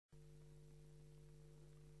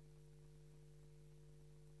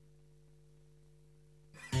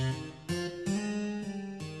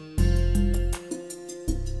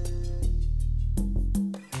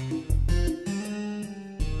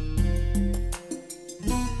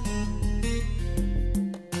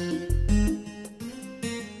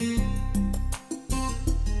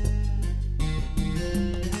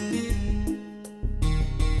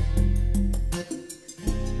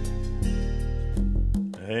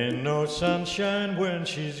Ain't no sunshine when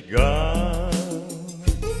she's gone.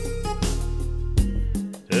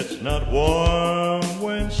 It's not warm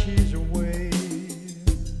when she's away.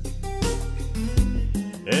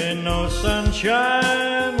 Ain't no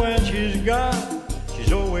sunshine when she's gone.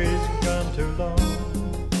 She's always gone too long.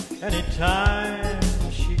 Anytime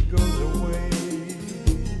she goes away,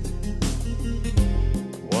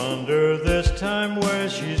 wonder this time where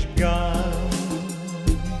she's gone.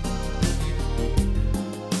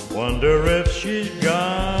 Wonder if she's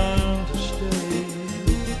gone to stay.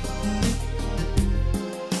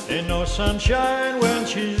 Ain't no sunshine when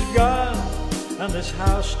she's gone, and this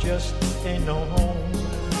house just ain't no home.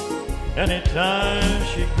 Anytime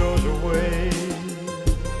she goes away,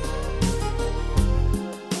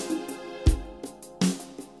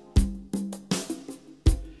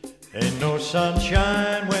 ain't no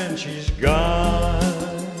sunshine when she's gone.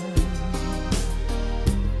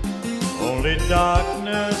 Only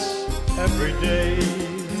darkness every day.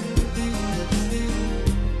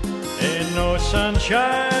 Ain't no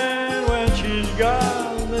sunshine when she's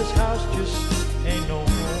gone. This house just ain't no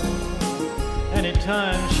home.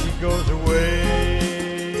 Anytime she goes away.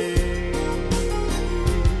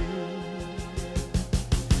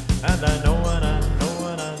 And I know, and I know,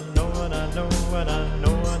 and I know, and I know, and I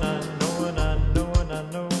know, and I know, and I know, and I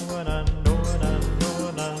know, and I know, and I know, and I know,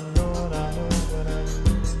 and I know, and I know.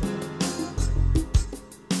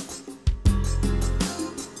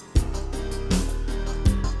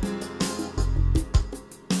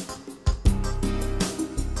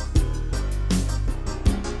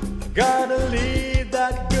 Gotta leave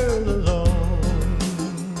that girl alone.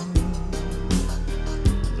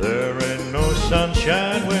 There ain't no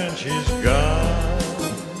sunshine when she's gone.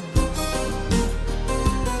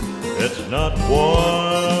 It's not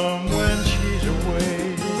warm when she's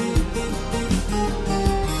away.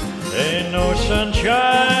 Ain't no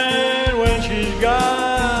sunshine when she's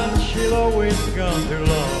gone. She'll always gone too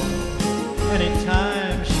long.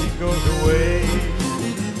 Anytime she goes away,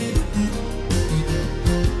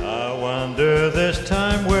 wonder this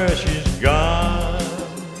time where she's gone.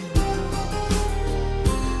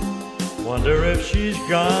 Wonder if she's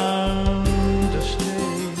gone to stay.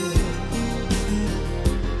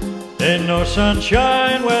 Ain't no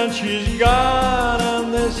sunshine when she's gone,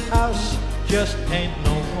 and this house just ain't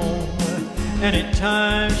no home.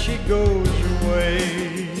 Anytime she goes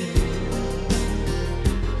away,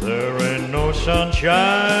 there ain't no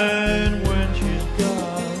sunshine when she's gone.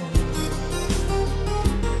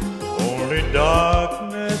 Only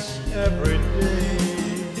darkness every day.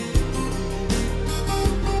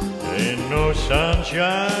 Ain't no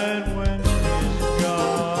sunshine